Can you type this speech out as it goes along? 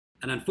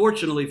And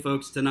unfortunately,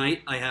 folks,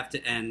 tonight I have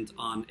to end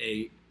on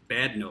a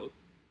bad note,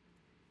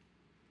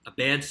 a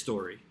bad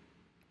story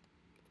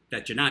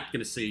that you're not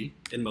going to see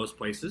in most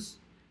places,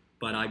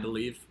 but I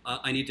believe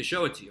I need to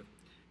show it to you.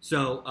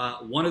 So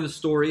one of the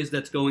stories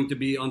that's going to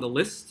be on the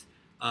list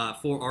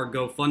for our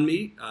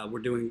GoFundMe,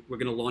 we're going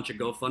to launch a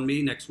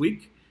GoFundMe next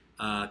week.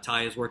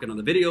 Ty is working on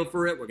the video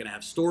for it. We're going to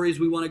have stories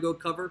we want to go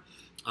cover.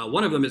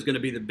 One of them is going to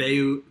be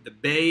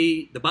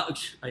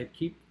I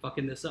keep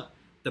fucking this up.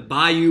 The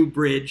Bayou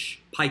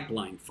Bridge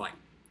pipeline fight,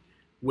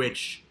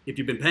 which, if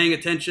you've been paying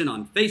attention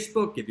on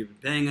Facebook, if you've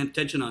been paying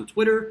attention on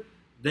Twitter,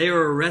 they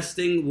are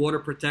arresting water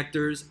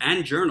protectors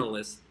and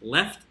journalists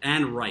left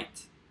and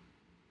right.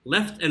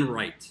 Left and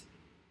right.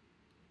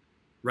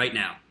 Right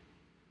now.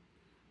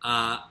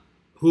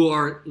 Who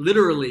are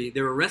literally,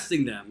 they're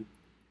arresting them.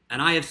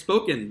 And I have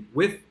spoken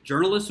with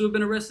journalists who have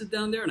been arrested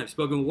down there, and I've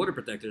spoken with water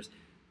protectors.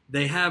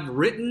 They have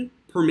written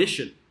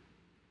permission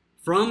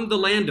from the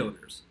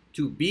landowners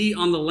to be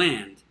on the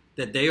land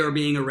that they are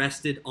being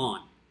arrested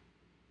on.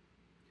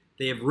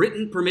 They have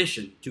written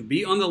permission to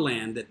be on the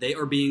land that they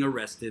are being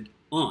arrested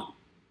on.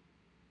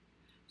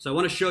 So I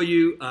want to show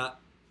you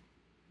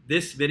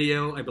this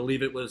video. I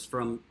believe it was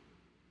from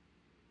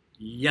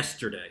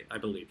yesterday, I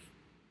believe.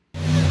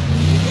 Brothers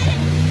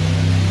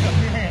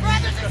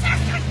and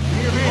sisters!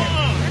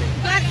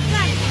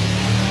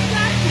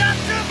 Stop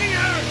choking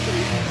her!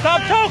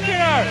 Stop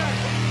choking her!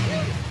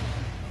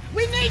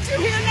 We need you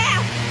here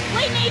now!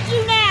 We need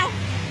you now!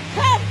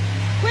 Come!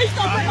 Please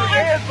don't put my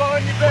hands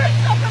behind your back!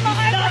 Please don't put my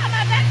hands behind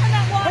my back for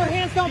that water! Her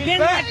hands don't bend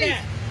like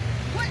that!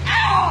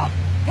 Ow!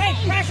 Hey,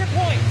 pressure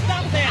point!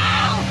 Stop that!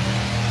 Ow!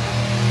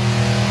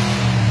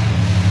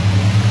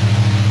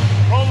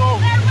 Roll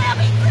over! There will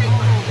be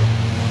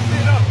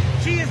people!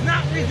 She is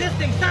not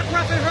resisting! Stop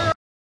roughing her!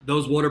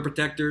 Those water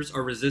protectors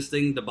are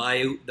resisting the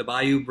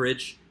Bayou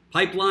Bridge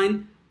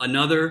pipeline,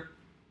 another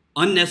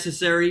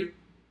unnecessary,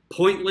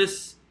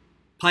 pointless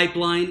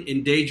pipeline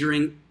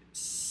endangering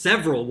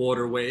several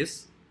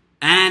waterways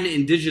and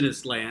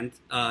indigenous land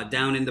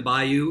down in the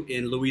bayou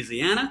in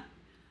Louisiana.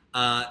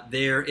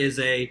 There is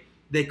they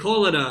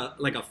call it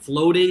like a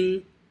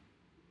floating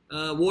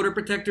water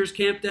protectors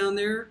camp down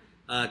there.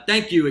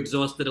 Thank you,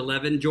 Exhausted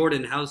 11.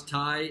 Jordan, how's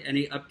Ty?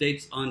 Any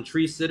updates on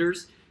tree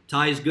sitters?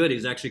 Ty's good.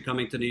 He's actually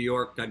coming to New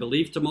York, I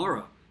believe,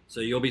 tomorrow. So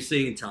you'll be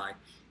seeing Ty.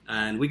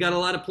 And we got a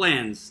lot of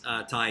plans,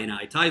 Ty and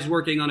I. Ty's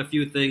working on a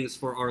few things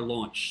for our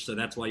launch, so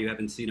that's why you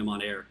haven't seen him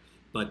on air.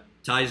 But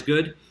Ty's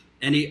good.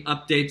 Any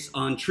updates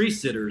on tree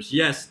sitters?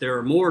 Yes, there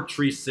are more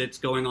tree sits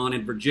going on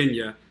in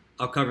Virginia.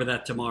 I'll cover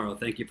that tomorrow.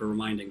 Thank you for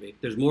reminding me.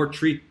 There's more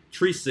tree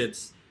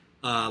sits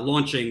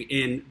launching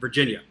in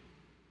Virginia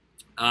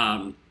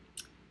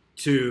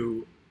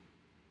to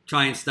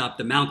try and stop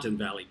the Mountain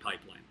Valley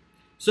pipeline.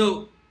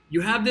 So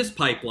you have this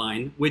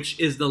pipeline, which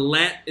is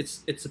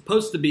it's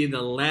supposed to be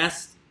the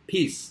last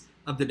piece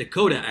of the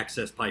Dakota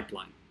Access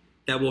Pipeline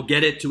that will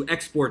get it to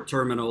export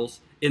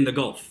terminals in the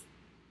Gulf.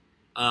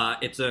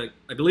 It's I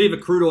believe, a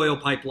crude oil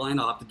pipeline.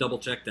 I'll have to double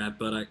check that,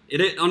 but it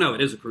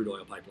is a crude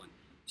oil pipeline.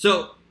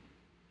 So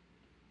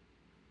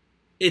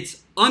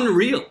it's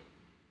unreal.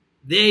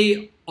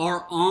 They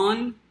are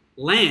on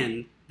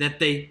land that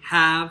they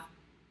have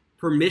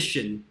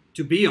permission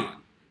to be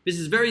on. This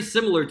is very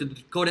similar to the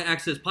Dakota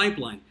Access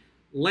Pipeline.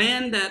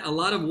 Land that a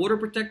lot of water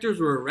protectors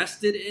were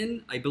arrested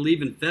in, I believe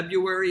in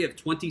February of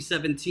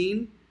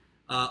 2017,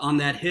 on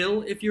that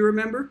hill, if you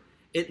remember.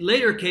 It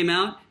later came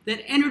out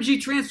that Energy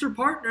Transfer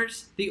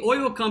Partners, the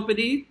oil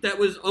company that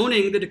was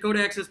owning the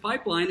Dakota Access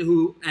Pipeline,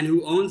 who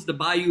owns the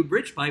Bayou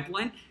Bridge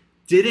Pipeline,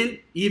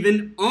 didn't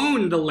even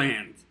own the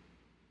land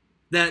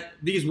that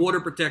these water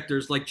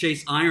protectors like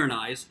Chase Iron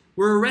Eyes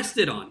were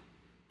arrested on.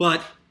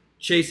 But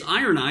Chase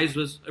Iron Eyes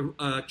was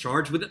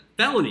charged with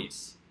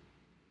felonies.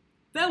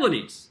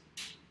 Felonies.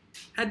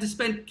 Had to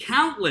spend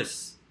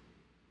countless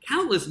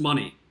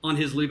money on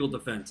his legal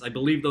defense. I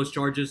believe those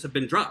charges have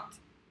been dropped.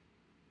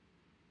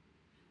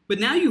 But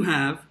now you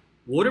have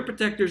water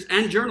protectors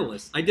and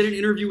journalists. I did an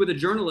interview with a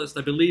journalist,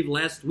 I believe,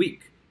 last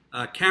week.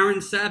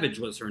 Karen Savage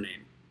was her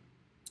name.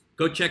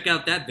 Go check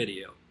out that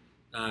video.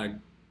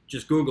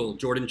 Just Google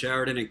Jordan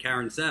Sheridan and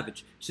Karen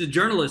Savage. She's a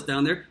journalist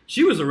down there.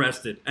 She was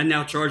arrested and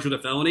now charged with a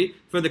felony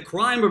for the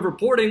crime of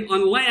reporting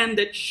on land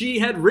that she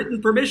had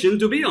written permission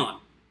to be on.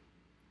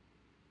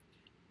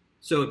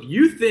 So if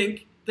you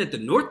think that the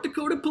North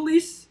Dakota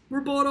police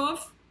were bought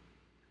off,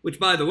 which,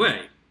 by the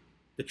way,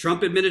 the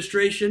Trump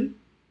administration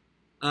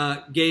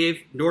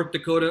gave North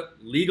Dakota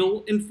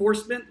legal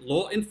enforcement,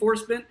 law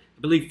enforcement,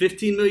 I believe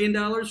 $15 million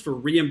for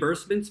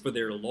reimbursements for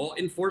their law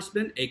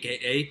enforcement,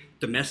 aka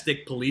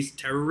domestic police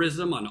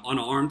terrorism on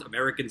unarmed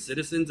American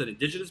citizens and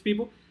indigenous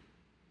people.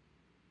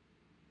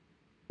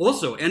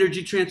 Also,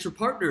 Energy Transfer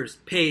Partners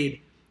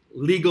paid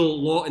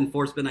legal law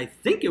enforcement, I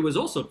think it was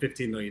also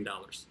 $15 million.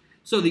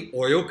 So the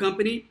oil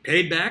company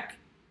paid back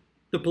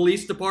the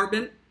police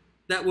department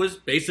that was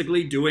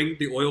basically doing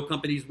the oil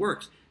company's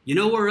works. You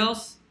know where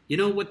else? You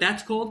know what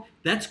that's called?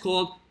 That's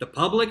called the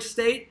public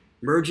state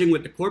merging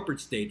with the corporate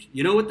state.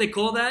 You know what they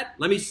call that?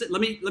 Let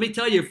me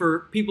tell you,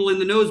 for people in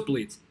the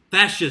nosebleeds: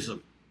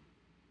 fascism.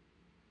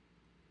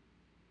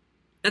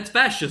 That's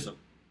fascism.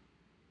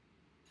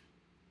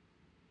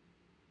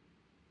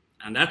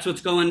 And that's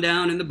what's going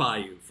down in the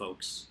Bayou,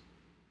 folks.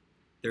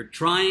 They are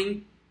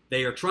trying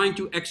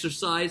to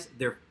exercise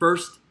their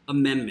First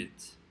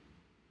Amendment.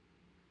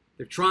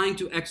 They're trying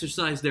to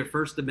exercise their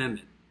First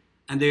Amendment.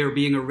 And they are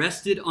being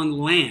arrested on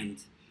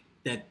land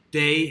that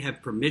they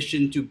have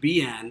permission to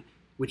be on,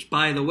 which,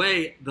 by the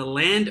way, the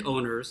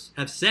landowners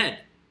have said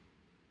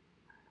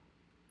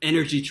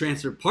Energy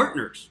Transfer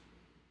Partners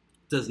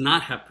does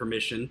not have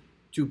permission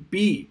to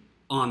be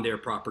on their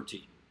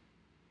property.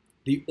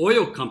 The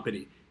oil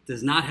company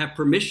does not have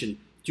permission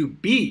to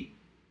be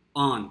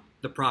on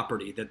the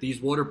property that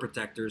these water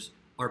protectors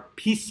are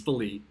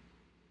peacefully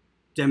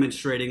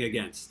demonstrating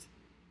against.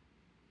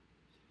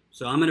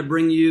 So I'm going to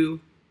bring you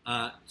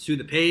to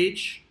the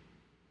page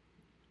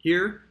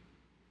here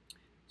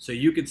so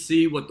you can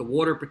see what the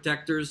water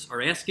protectors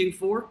are asking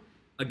for.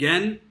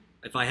 Again,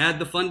 if I had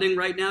the funding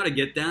right now to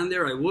get down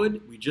there, I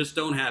would. We just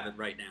don't have it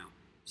right now.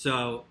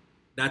 So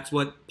that's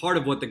what part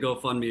of what the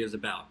GoFundMe is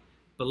about.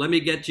 But let me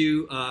get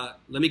you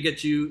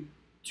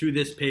to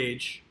this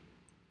page.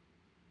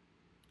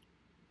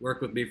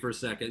 Work with me for a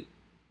second.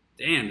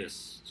 Damn,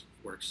 this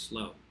works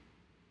slow.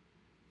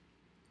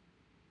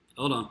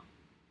 Hold on.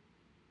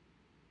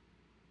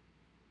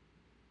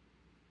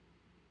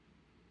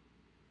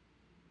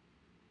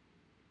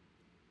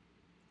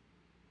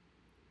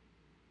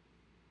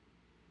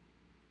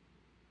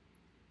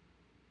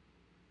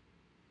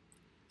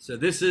 So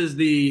this is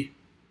the,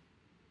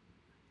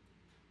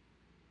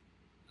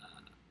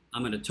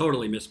 I'm going to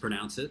totally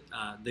mispronounce it,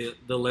 the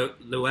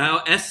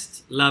Luau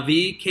Est La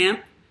Vie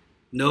camp,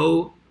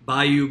 no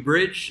Bayou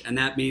Bridge, and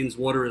that means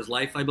water is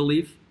life, I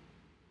believe.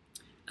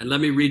 And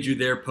let me read you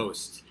their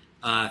post.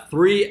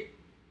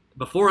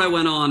 Before I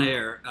went on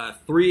air,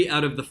 three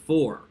out of the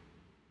four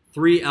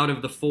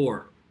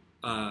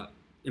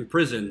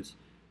imprisoned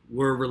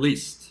were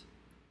released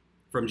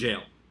from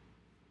jail.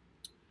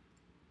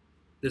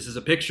 This is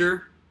a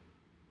picture.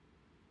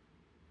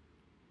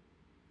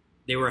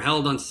 They were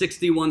held on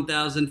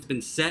 $61,000,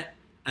 been set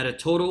at a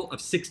total of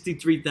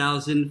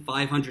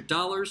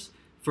 $63,500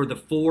 for the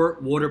 4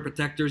 water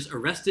protectors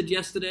arrested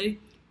yesterday.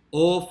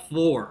 All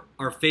 4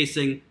 are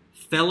facing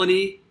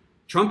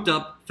trumped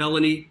up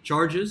felony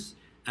charges.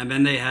 And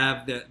then they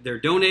have their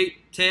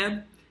donate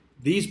tab.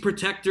 These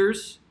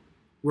protectors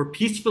were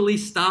peacefully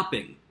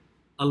stopping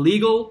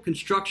illegal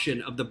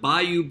construction of the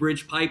Bayou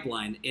Bridge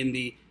pipeline in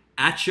the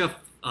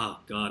oh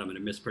God, I'm going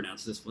to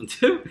mispronounce this one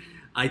too.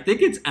 I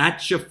think it's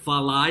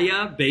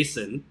Atchafalaya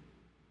Basin,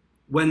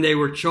 when they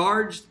were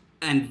charged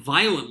and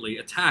violently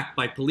attacked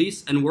by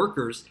police and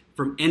workers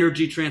from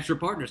Energy Transfer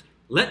Partners.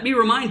 Let me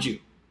remind you,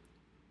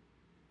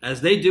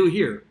 as they do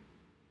here,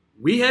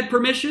 we had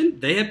permission,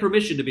 they had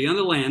permission to be on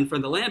the land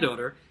from the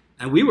landowner,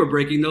 and we were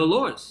breaking no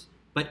laws.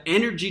 But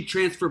Energy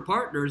Transfer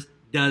Partners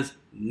does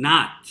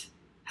not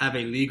have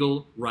a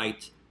legal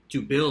right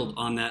to build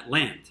on that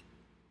land.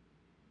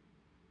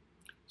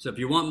 So if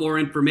you want more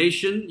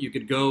information, you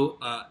could go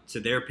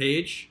to their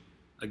page.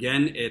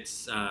 Again,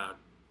 it's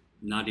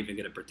not even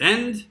going to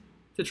pretend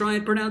to try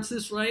and pronounce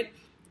this right.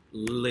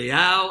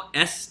 Luau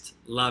Est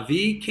La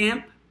Vie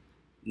Camp,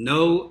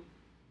 no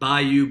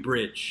Bayou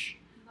Bridge.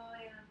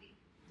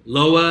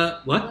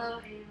 Loa,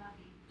 what?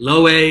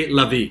 Loa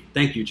La Vie.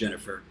 Thank you,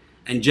 Jennifer.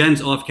 And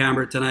Jen's off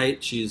camera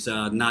tonight. She's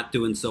not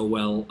doing so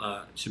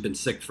well. She's been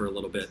sick for a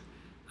little bit.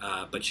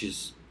 But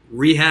she's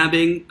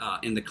rehabbing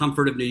in the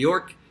comfort of New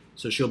York.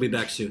 So she'll be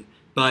back soon.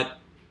 But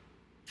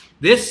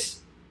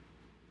it's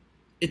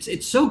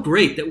so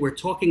great that we're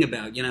talking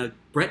about,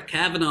 Brett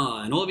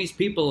Kavanaugh and all these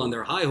people on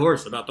their high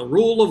horse about the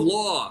rule of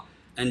law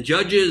and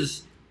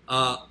judges,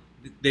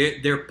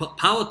 their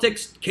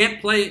politics can't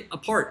play a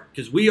part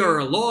because we are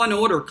a law and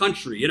order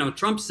country.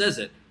 Trump says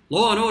it,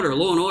 law and order,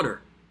 law and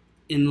order.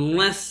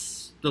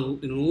 Unless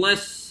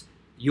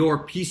your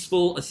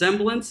peaceful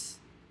assemblance.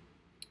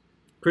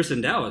 Chris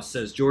in Dallas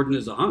says Jordan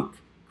is a hunk.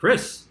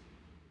 Chris,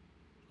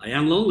 I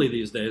am lonely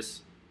these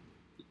days.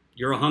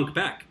 You're a hunk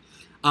back.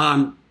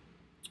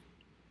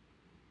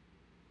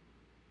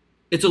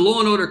 It's a law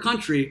and order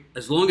country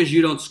as long as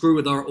you don't screw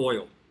with our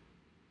oil.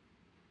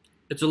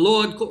 It's a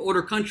law and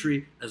order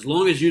country as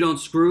long as you don't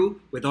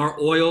screw with our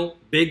oil,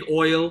 big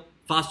oil,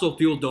 fossil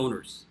fuel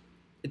donors.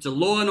 It's a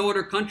law and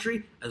order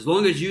country as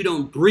long as you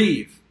don't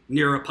breathe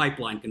near a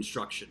pipeline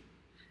construction.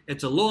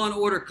 It's a law and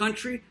order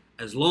country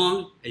as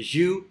long as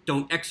you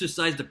don't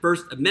exercise the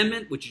First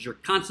Amendment, which is your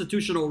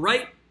constitutional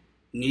right,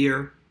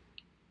 near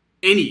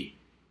any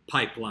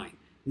pipeline,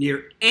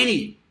 near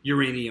any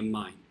uranium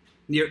mine,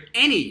 near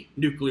any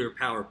nuclear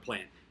power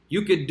plant.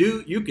 You could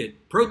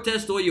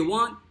protest all you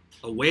want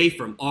away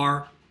from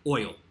our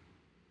oil.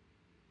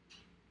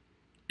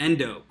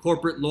 Endo,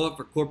 corporate law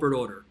for corporate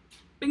order.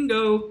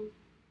 Bingo.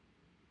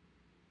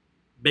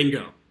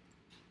 Bingo.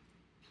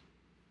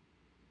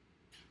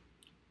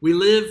 We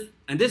live,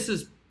 and this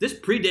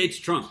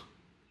predates Trump.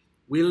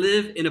 We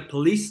live in a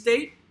police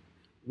state.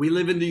 We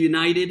live in the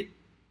United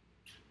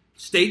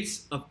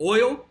States of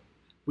oil.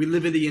 We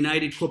live in the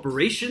United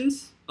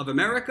Corporations of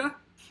America.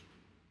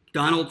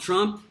 Donald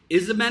Trump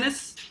is a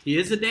menace. He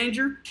is a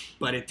danger,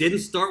 but it didn't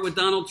start with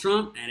Donald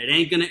Trump, and it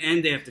ain't going to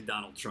end after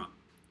Donald Trump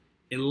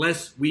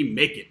unless we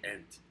make it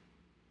end.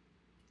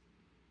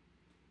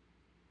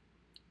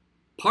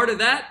 Part of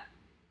that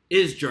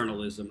is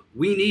journalism.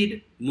 We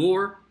need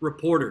more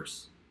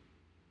reporters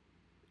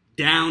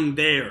down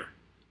there.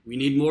 We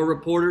need more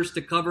reporters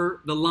to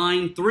cover the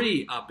Line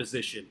 3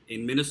 opposition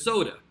in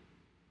Minnesota.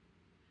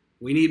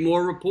 We need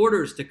more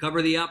reporters to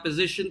cover the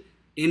opposition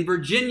in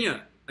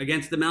Virginia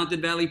against the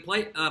Mountain Valley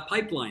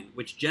Pipeline,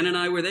 which Jen and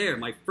I were there.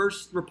 My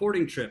first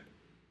reporting trip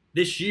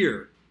this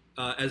year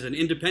as an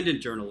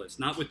independent journalist,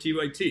 not with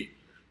TYT,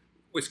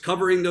 was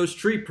covering those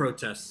tree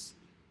protests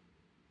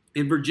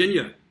in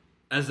Virginia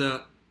as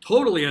a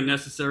totally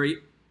unnecessary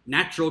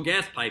natural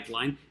gas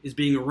pipeline is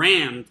being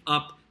rammed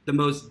up the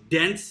most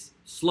dense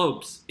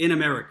slopes in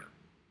America,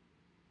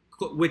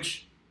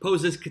 which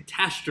poses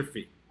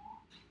catastrophe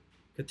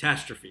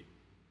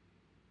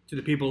to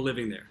the people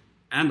living there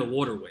and the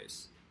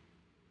waterways.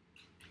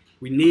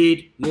 We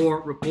need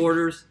more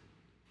reporters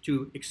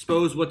to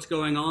expose what's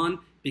going on,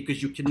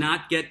 because you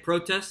cannot get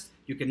protests,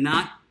 you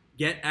cannot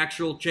get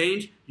actual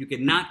change, you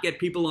cannot get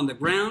people on the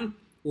ground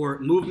or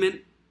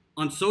movement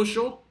on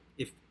social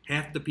if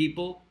half the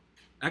people,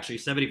 actually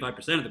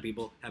 75% of the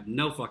people, have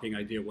no fucking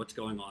idea what's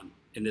going on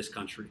in this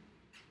country.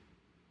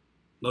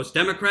 Most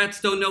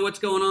Democrats don't know what's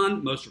going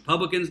on, most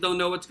Republicans don't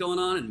know what's going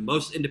on, and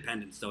most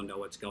independents don't know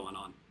what's going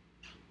on.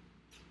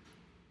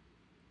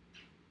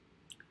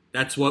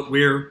 That's what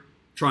we're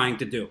trying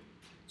to do.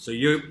 So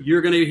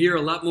you're going to hear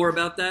a lot more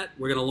about that.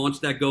 We're going to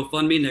launch that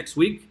GoFundMe next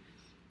week.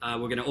 We're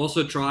going to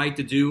also try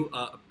to do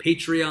a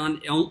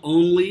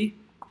Patreon-only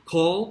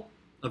call,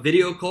 a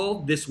video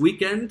call this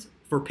weekend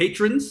for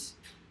patrons.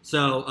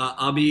 So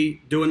I'll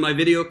be doing my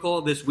video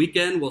call this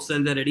weekend. We'll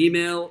send out an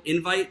email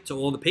invite to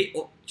all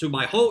the to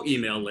my whole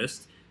email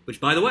list, which,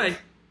 by the way,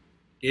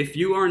 if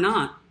you are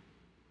not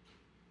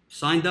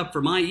signed up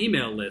for my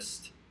email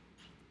list,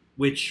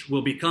 which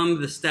will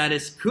become the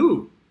status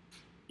quo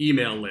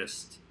email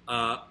list,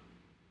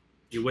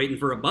 you waiting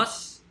for a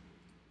bus?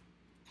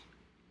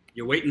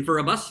 You're waiting for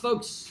a bus,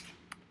 folks?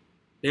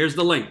 There's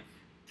the link.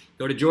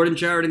 Go to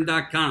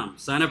jordanchariton.com.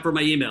 Sign up for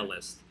my email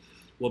list.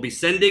 We'll be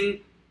sending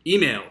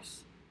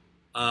emails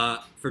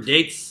for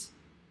dates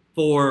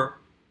for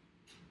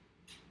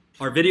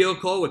our video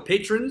call with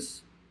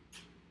patrons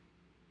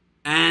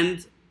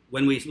and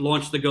when we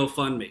launch the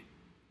GoFundMe.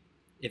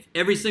 If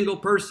every single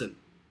person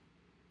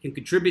can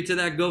contribute to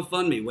that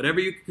GoFundMe, whatever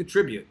you can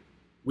contribute,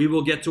 we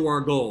will get to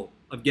our goal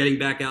of getting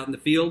back out in the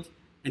field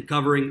and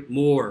covering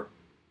more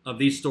of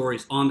these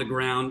stories on the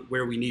ground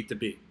where we need to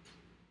be.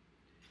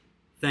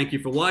 Thank you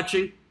for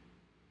watching.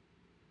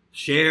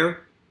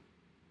 Share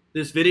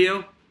this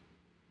video.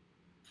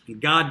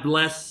 And God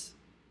bless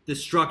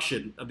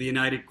destruction of the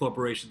United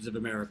Corporations of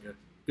America.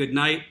 Good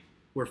night.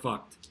 We're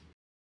fucked.